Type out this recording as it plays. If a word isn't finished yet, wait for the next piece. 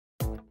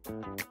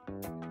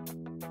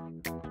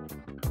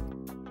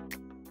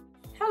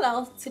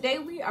Hello, today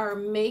we are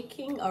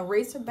making a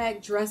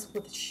racerback dress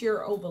with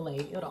sheer overlay.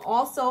 It'll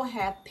also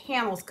have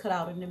panels cut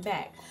out in the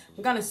back.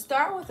 We're going to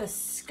start with a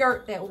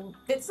skirt that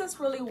fits us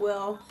really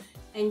well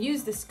and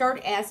use the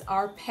skirt as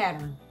our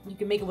pattern. You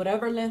can make it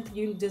whatever length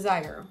you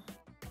desire.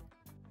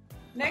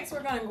 Next,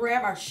 we're going to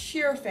grab our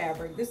sheer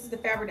fabric. This is the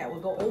fabric that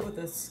will go over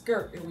the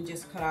skirt that we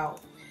just cut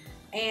out.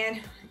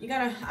 And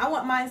I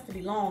want mine to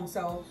be long,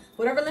 so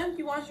whatever length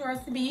you want yours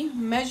to be,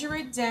 measure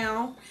it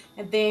down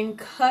and then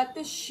cut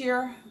the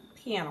sheer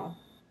panel.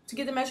 To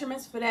get the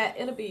measurements for that,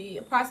 it'll be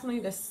approximately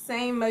the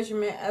same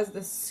measurement as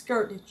the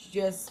skirt that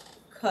you just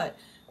cut.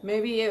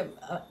 Maybe an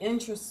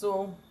inch or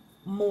so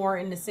more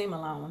in the seam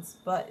allowance,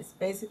 but it's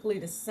basically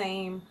the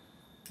same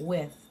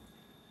width.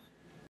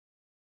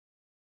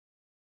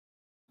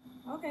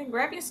 Okay,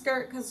 grab your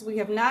skirt because we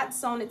have not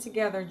sewn it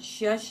together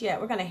just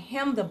yet. We're going to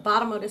hem the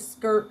bottom of the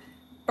skirt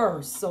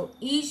first. So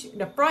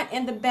the front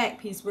and the back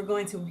piece, we're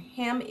going to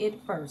hem it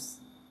first.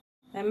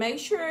 And make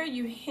sure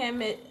you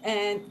hem it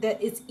and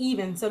that it's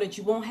even so that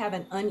you won't have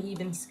an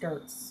uneven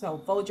skirt. So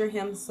fold your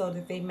hems so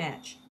that they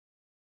match.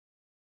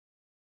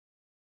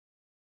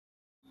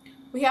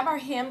 We have our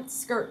hemmed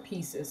skirt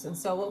pieces, and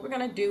so what we're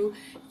going to do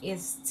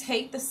is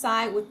take the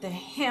side with the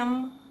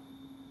hem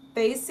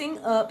facing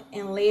up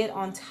and lay it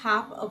on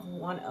top of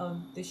one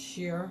of the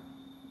sheer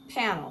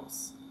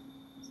panels.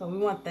 So we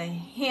want the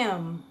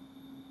hem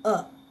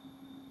up.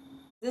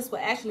 This will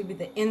actually be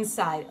the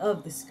inside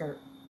of the skirt.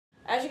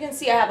 As you can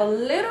see, I have a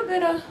little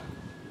bit of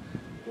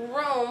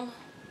room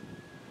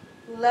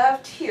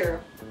left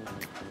here.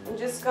 I'm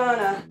just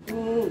gonna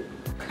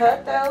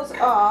cut those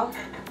off,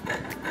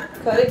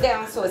 cut it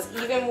down so it's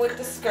even with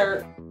the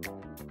skirt.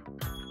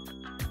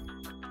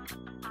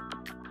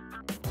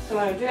 So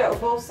I'm gonna do that with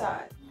both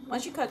sides.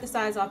 Once you cut the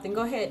sides off, then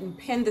go ahead and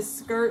pin the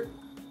skirt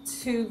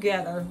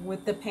together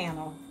with the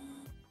panel.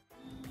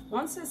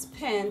 Once it's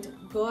pinned,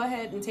 go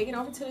ahead and take it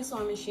over to the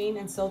sewing machine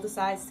and sew the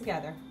sides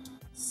together.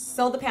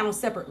 Sew the panels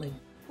separately.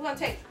 We're going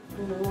to take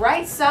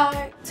right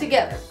side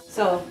together.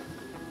 So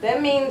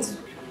that means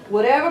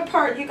whatever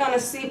part you're going to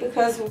see,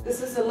 because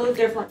this is a little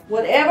different,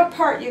 whatever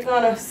part you're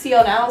going to see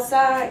on the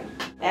outside,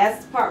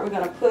 that's the part we're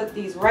going to put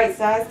these right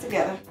sides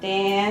together.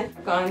 Then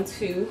we're going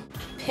to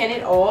pin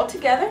it all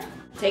together,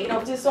 take it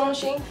over to the sewing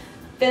machine,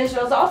 finish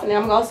those off, and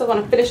then I'm also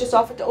going to finish this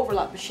off with the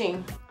overlock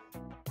machine.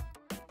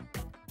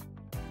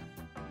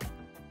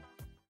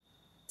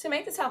 To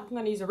make the top, I'm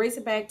going to use a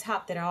Racerback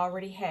top that I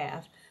already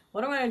have.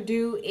 What I'm going to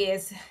do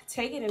is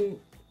take it and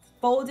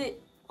fold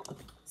it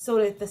so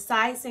that the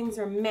side seams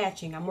are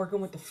matching. I'm working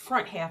with the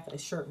front half of the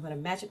shirt. I'm going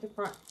to match up the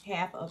front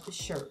half of the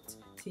shirt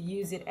to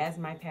use it as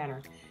my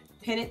pattern.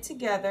 Pin it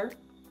together.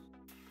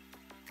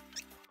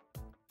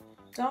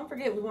 Don't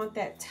forget, we want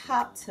that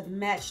top to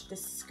match the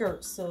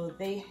skirt, so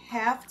they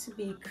have to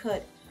be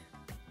cut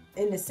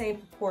in the same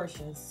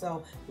proportions.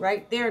 So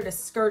right there, the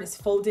skirt is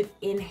folded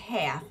in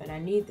half, and I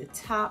need the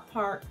top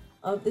part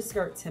of the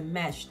skirt to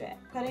match that.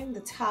 Cutting the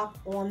top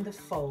on the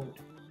fold.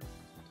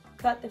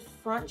 Cut the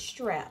front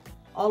strap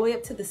all the way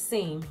up to the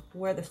seam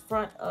where the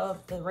front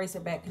of the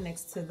Racerback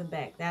connects to the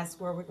back. That's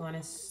where we're going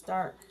to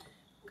start,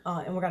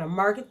 and we're going to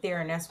mark it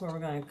there, and that's where we're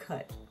going to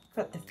cut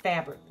the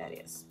fabric, that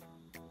is,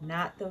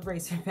 not the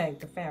Racerback,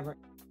 the fabric.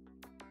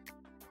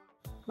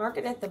 Mark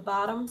it at the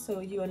bottom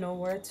so you'll know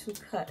where to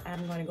cut.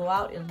 I'm going to go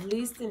out at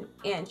least an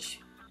inch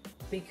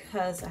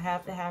because I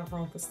have to have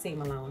room for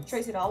seam allowance.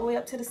 Trace it all the way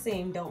up to the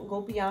seam. Don't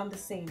go beyond the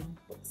seam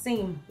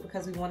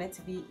because we want it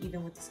to be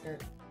even with the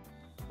skirt.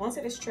 Once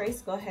it is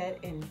traced, go ahead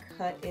and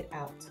cut it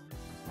out.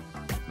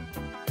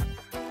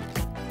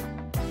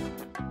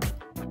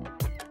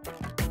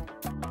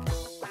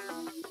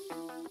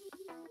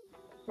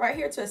 Right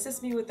here, to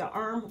assist me with the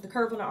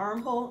curve on the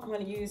armhole, I'm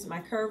going to use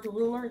my curved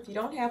ruler. If you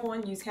don't have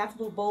one, use half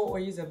of a bowl or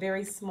use a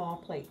very small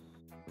plate.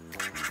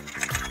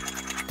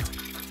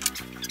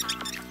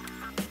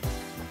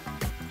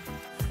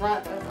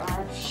 Front of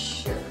our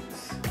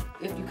shirts.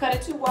 If you cut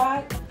it too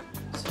wide,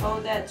 just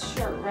fold that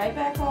shirt right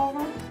back over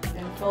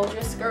and fold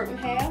your skirt in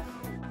half.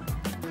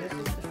 This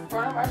is the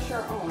front of our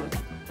shirt only.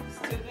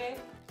 It's too big.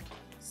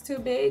 It's too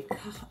big.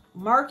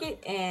 Mark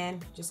it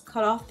and just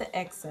cut off the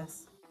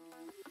excess.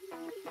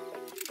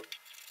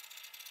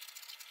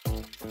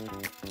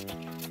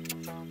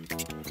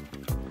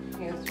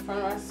 Here's the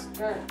front of our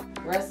skirt.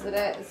 The rest of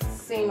that is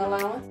seam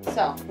allowance.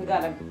 So we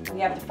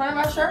have the front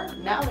of our shirt.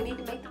 Now we need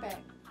to make the back.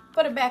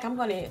 For the back, I'm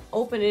going to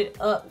open it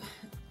up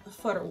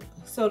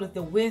so that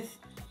the width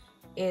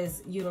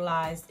is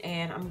utilized,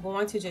 and I'm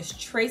going to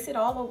just trace it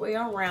all the way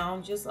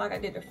around just like I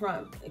did the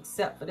front,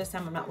 except for this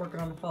time I'm not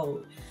working on the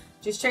fold.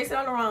 Just trace it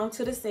all around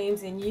to the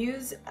seams and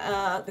use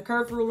the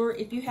curved ruler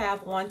if you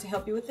have one to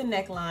help you with the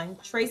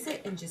neckline. Trace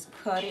it and just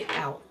cut it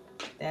out.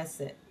 That's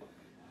it.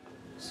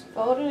 Just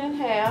fold it in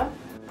half.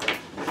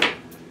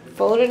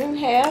 Fold it in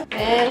half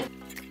and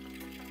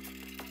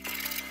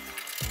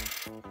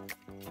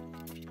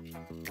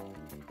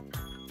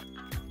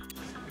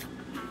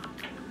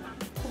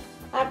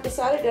I've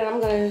decided that I'm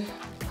going to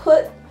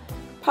put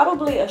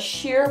probably a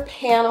sheer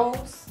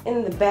panels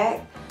in the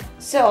back.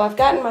 So I've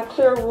gotten my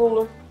clear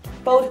ruler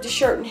folded the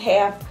shirt in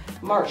half,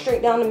 marked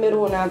straight down the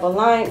middle, and I've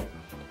aligned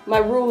my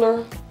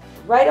ruler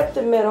right up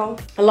the middle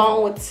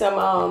along with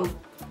some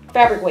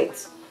fabric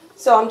weights.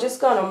 So I'm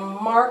just gonna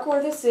mark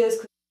where this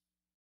is.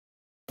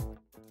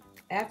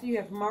 After you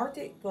have marked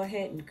it, go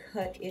ahead and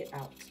cut it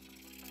out.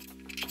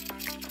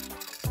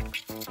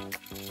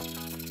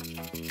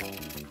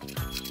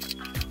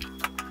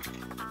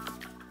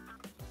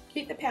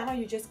 Keep the panel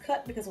you just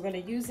cut because we're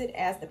going to use it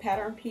as the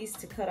pattern piece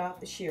to cut off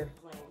the shear.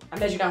 I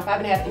measured down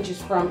 5.5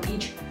 inches from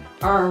each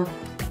arm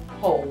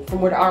hole, from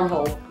where the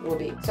armhole will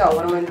be. So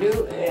what I'm going to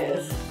do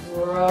is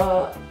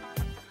draw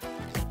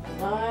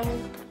a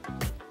line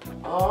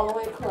all the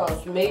way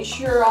across. Make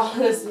sure all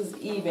this is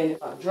even.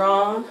 I've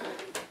drawn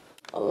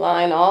a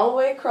line all the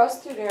way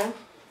across through there.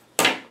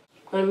 I'm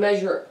going to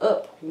measure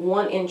up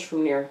 1 inch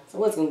from there. So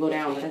I was going to go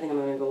down, but I think I'm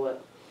going to go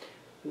up.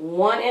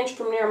 1 inch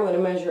from there, I'm going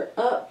to measure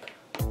up.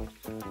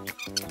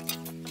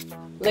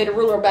 Lay the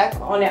ruler back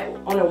on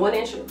the 1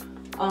 inch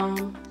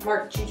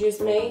mark that you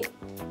just made.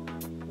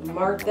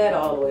 Mark that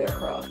all the way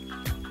across.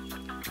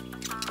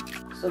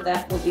 So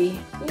that will be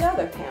the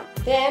other panel.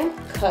 Then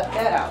cut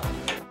that out.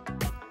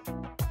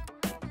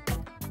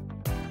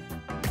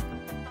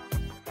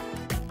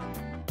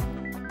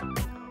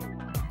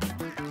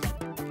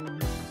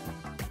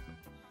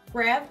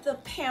 Grab the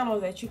panel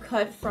that you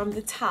cut from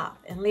the top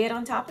and lay it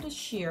on top of the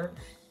shear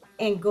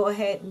and go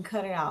ahead and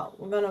cut it out.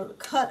 We're going to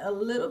cut a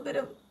little bit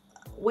of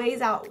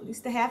ways out, at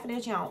least a ½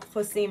 inch out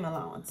for seam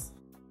allowance.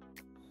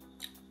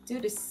 Do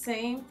the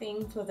same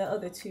thing for the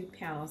other 2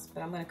 panels,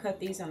 but I'm going to cut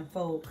these on a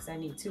fold because I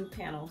need 2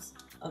 panels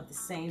of the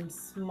same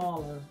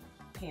smaller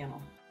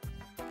panel.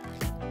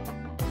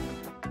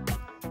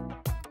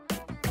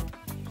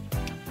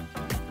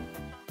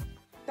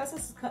 Because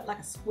this is cut like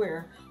a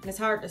square and it's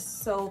hard to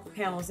sew the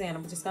panels in,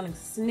 I'm just going to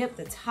snip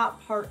the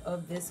top part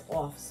of this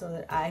off so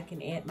that I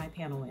can add my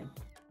panel in.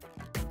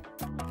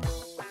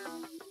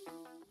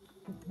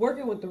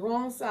 Working with the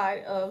wrong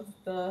side of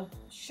the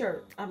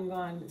shirt, I'm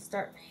going to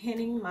start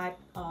pinning my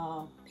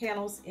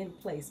panels in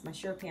place, my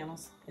shear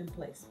panels in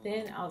place.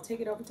 Then I'll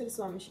take it over to the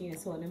sewing machine and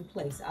sew it in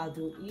place. I'll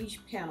do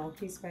each panel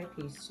piece by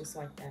piece, just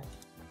like that.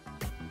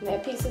 And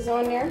that piece is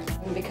on there,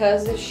 and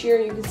because it's sheer,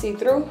 you can see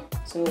through.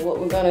 So what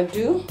we're gonna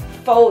do,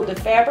 fold the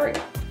fabric,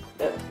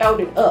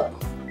 fold it up,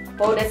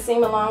 fold that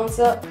seam allowance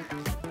up,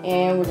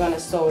 and we're gonna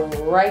sew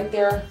right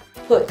there.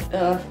 Put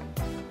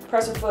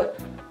presser foot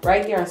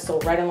right there and sew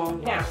right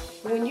along. Now,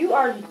 when you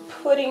are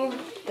putting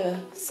the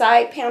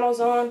side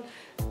panels on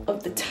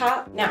of the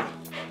top, now,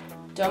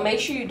 don't make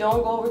sure you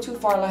don't go over too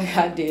far like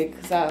I did,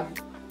 because I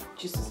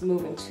just was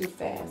moving too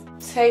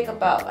fast. Take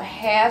about a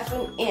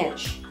 ½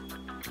 inch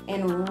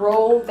and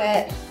roll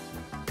the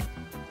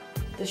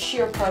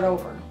sheer part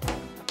over.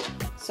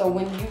 So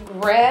when you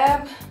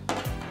grab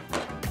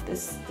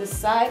this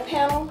side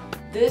panel,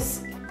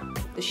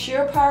 the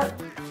sheer part,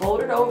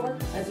 fold it over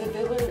as if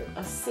it were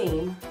a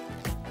seam,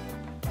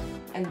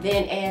 and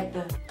then add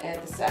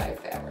the side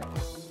fabric.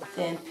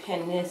 Then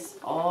pin this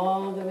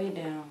all the way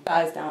down,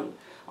 size down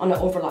on the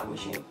overlock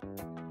machine.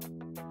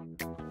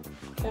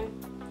 Okay,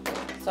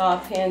 so I'll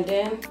pinned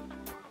in.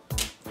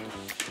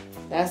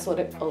 That's what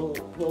it will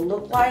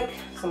look like.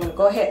 So I'm gonna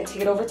go ahead and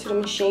take it over to the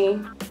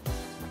machine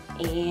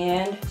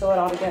and sew it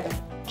all together.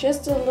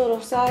 Just a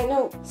little side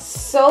note,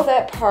 sew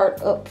that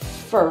part up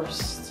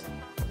first.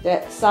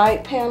 That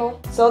side panel,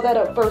 sew that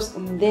up first,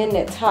 and then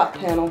that top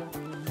panel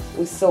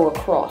we sew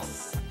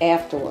across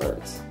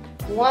afterwards.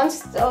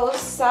 Once those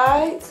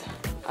sides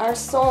are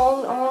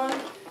sewn on,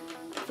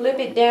 flip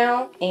it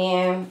down,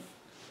 and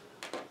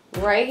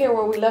right here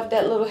where we left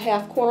that little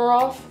half corner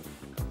off,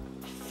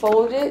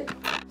 fold it.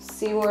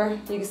 See where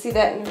you can see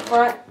that in the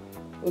front?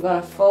 We're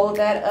gonna fold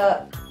that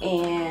up,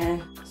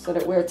 and so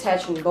that we're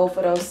attaching both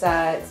of those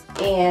sides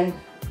and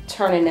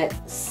turning that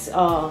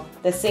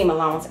the seam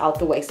allowance out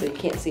the way so you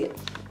can't see it.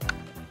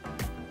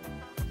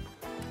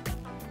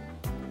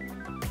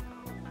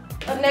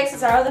 Up next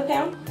is our other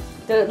panel,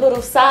 the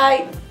little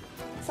side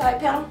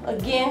panel.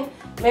 Again,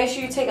 make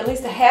sure you take at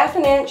least a ½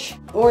 inch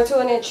or to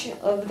 1 inch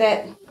of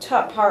that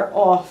top part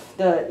off.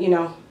 If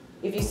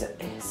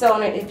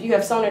you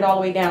have sewn it all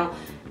the way down,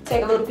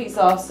 take a little piece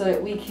off so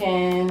that we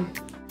can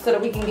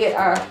get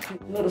our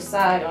little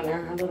side on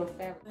there, our little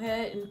fabric. Go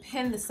ahead and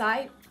pin the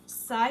side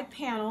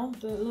panel,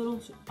 the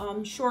little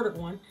shorter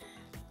one.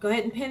 Go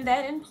ahead and pin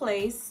that in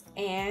place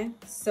and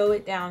sew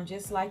it down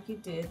just like you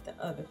did the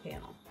other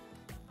panel.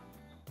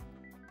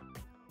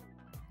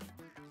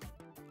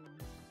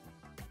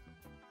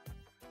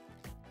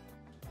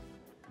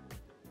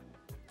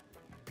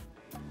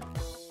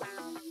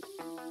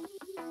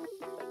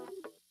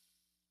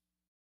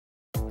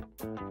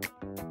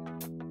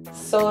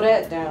 Sew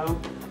that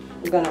down.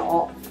 We're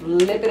gonna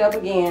flip it up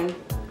again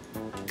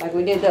like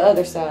we did the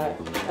other side,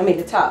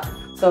 the top,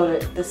 so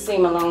that the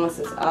seam allowance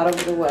is out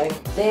of the way.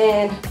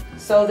 Then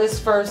sew this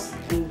first,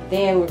 and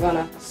then we're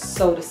gonna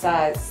sew the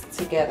sides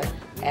together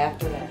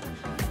after that.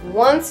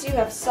 Once you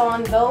have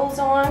sewn those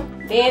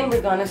on, then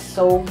we're gonna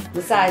sew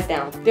the sides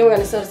down. Then we're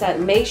gonna sew the side.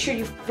 Make sure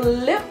you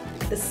flip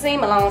the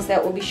seam allowance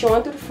that will be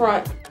showing through the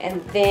front,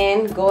 and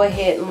then go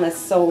ahead and let's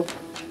sew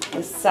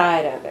the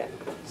side of it.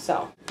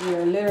 So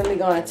we're literally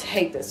going to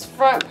take this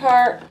front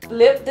part,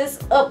 flip this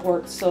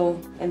upward,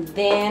 and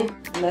then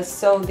let's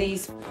sew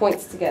these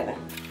points together.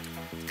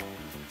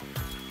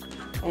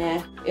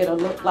 And it'll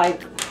look like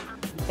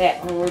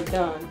that when we're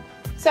done.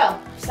 So,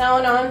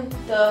 sewing on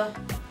the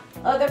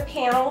other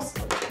panels,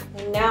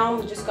 and now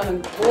I'm just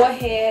going to go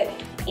ahead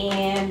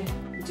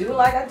and do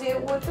like I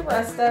did with the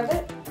rest of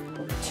it.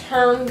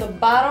 Turn the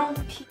bottom,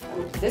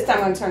 this time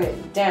I'm going to turn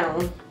it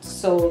down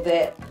so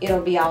that it'll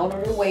be all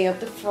the way up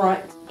the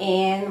front.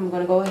 And I'm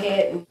going to go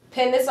ahead and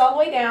pin this all the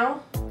way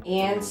down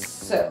and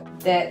sew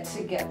that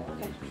together.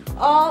 Okay.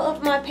 All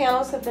of my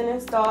panels have been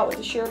installed with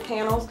the sheer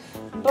panels,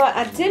 but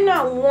I did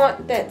not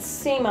want that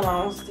seam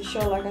allowance to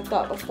show like I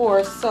thought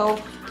before,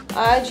 so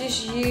I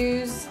just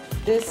use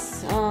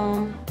this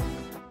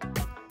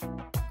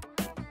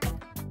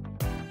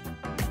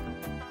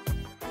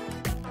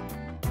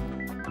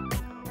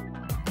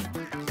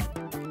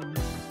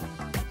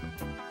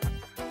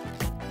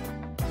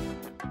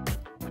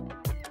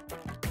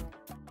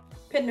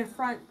pin the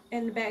front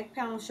and the back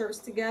panel shirts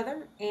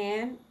together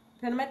and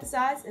pin them at the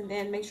sides, and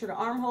then make sure the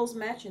armholes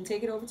match and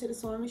take it over to the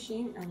sewing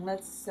machine and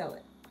let's sew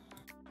it.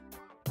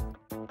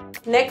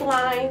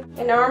 Neckline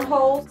and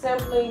armhole,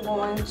 simply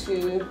going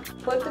to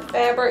put the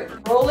fabric,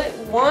 roll it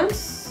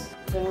once,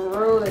 then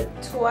roll it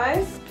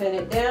twice, pin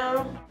it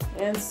down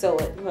and sew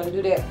it. We're going to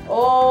do that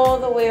all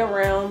the way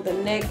around the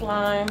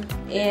neckline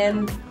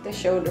and the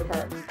shoulder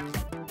parts.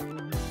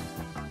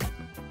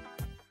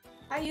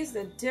 I used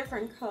a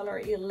different color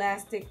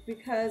elastic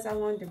because I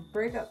wanted to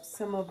break up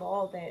some of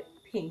all that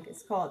pink.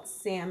 It's called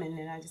salmon,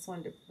 and I just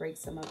wanted to break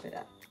some of it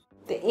up.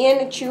 The end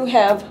that you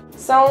have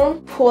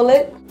sewn, pull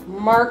it,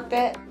 mark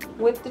that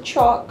with the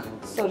chalk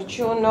so that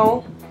you'll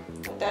know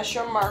that that's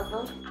your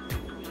marker.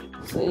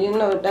 So you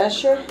know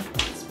that's your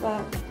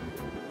spot.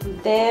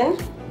 Then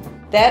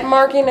that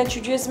marking that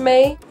you just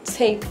made,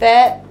 take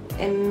that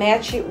and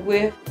match it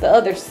with the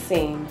other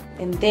seam,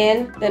 and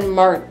then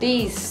mark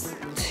these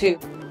two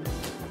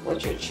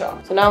with your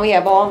chalk. So now we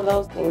have all of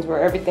those things where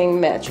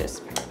everything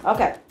matches.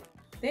 Okay.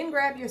 Then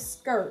grab your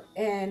skirt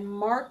and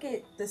mark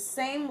it the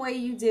same way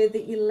you did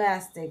the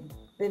elastic.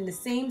 Bend the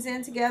seams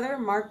in together,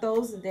 mark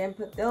those, and then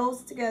put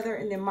those together,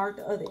 and then mark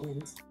the other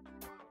ends.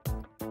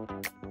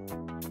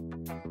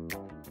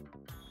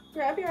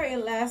 Grab your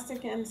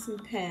elastic and some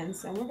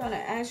pins, and we're going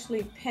to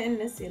actually pin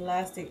this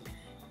elastic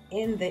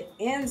in the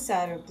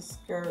inside of the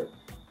skirt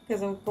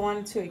because I'm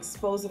going to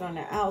expose it on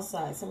the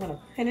outside. So I'm going to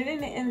pin it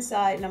in the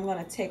inside, and I'm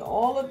going to take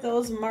all of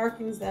those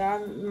markings that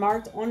are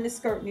marked on the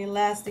skirt and the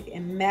elastic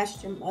and mash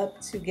them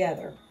up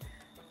together.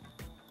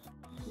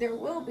 There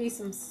will be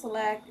some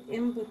slack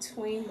in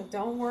between, but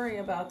don't worry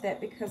about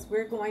that because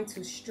we're going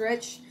to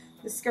stretch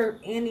the skirt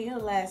and the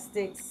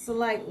elastic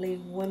slightly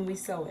when we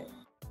sew it.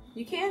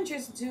 You can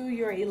just do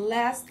your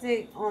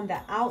elastic on the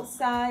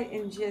outside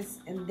and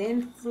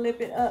then flip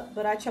it up,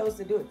 but I chose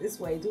to do it this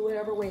way. Do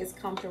whatever way is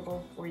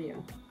comfortable for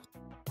you.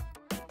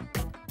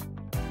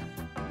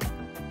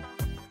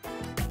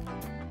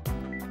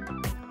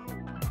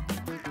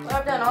 What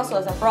I've done also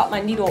is I brought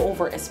my needle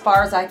over as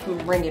far as I can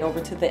bring it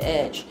over to the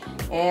edge,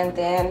 and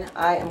then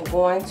I am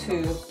going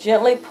to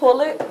gently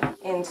pull it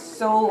and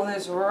sew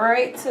this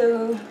right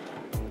to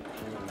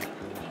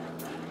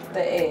the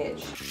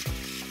edge.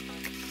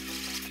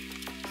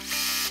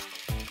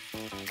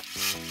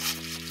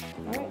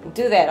 Alright,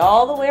 do that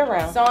all the way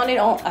around.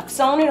 I've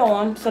sewn it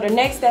on, so the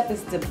next step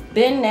is to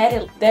bend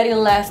that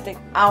elastic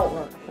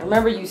outward.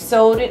 Remember, you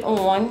sewed it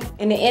on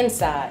in the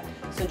inside.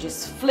 So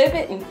just flip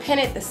it and pin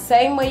it the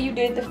same way you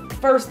did the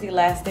first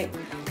elastic,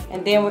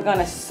 and then we're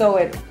gonna sew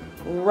it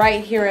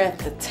right here at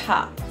the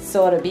top.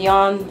 So it'll be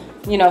on,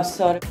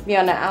 so it'll be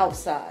on the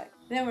outside.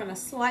 Then we're gonna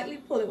slightly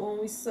pull it when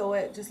we sew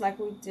it, just like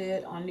we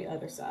did on the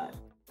other side.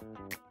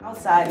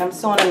 Outside, and I'm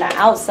sewing on the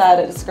outside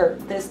of the skirt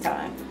this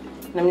time.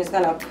 And I'm just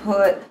gonna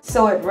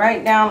sew it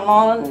right down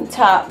long on the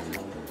top.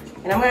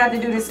 And I'm gonna have to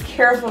do this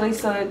carefully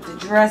so that the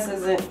dress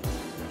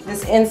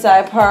this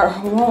inside part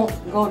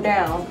won't go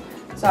down.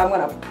 So I'm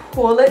going to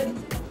pull it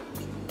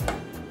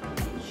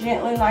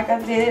gently like I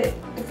did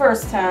the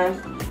first time,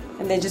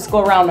 and then just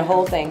go around the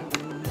whole thing.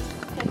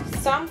 Okay,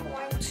 so I'm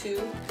going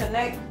to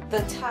connect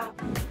the top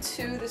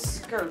to the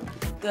skirt.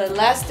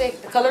 The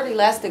colored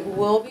elastic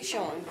will be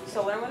showing.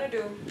 So what I'm going to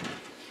do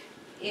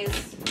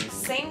is the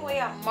same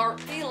way I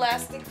marked the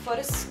elastic for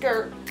the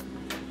skirt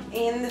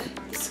in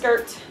the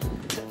skirt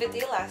to fit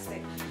the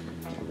elastic.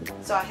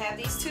 So I have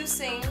these two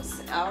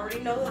seams. I already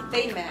know that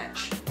they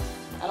match.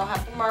 I don't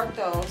have to mark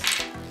those,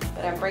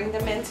 but I bring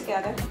them in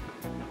together.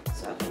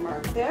 So I can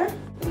mark there,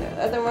 and the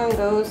other one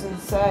goes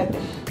inside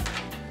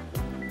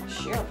the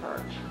sheer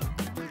part.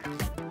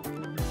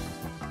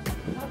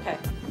 Okay,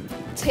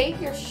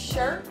 take your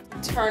shirt,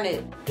 turn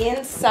it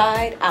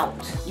inside out.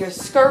 Your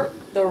skirt,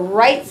 the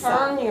right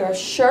side. Turn your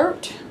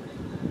shirt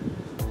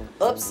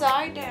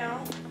upside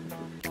down,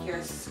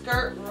 your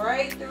skirt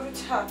right through the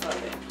top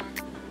of it.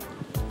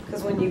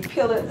 Because when you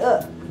peel it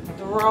up,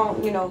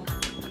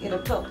 it'll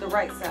peel up the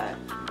right side.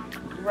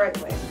 right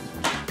way.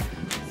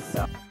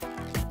 So,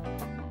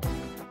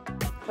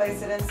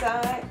 place it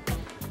inside.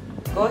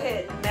 Go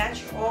ahead and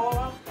match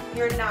all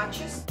your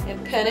notches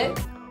and pin it.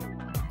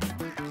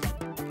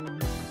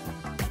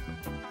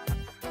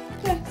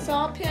 Okay, so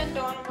I'm pinned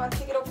on. I'm about to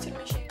take it over to the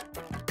machine.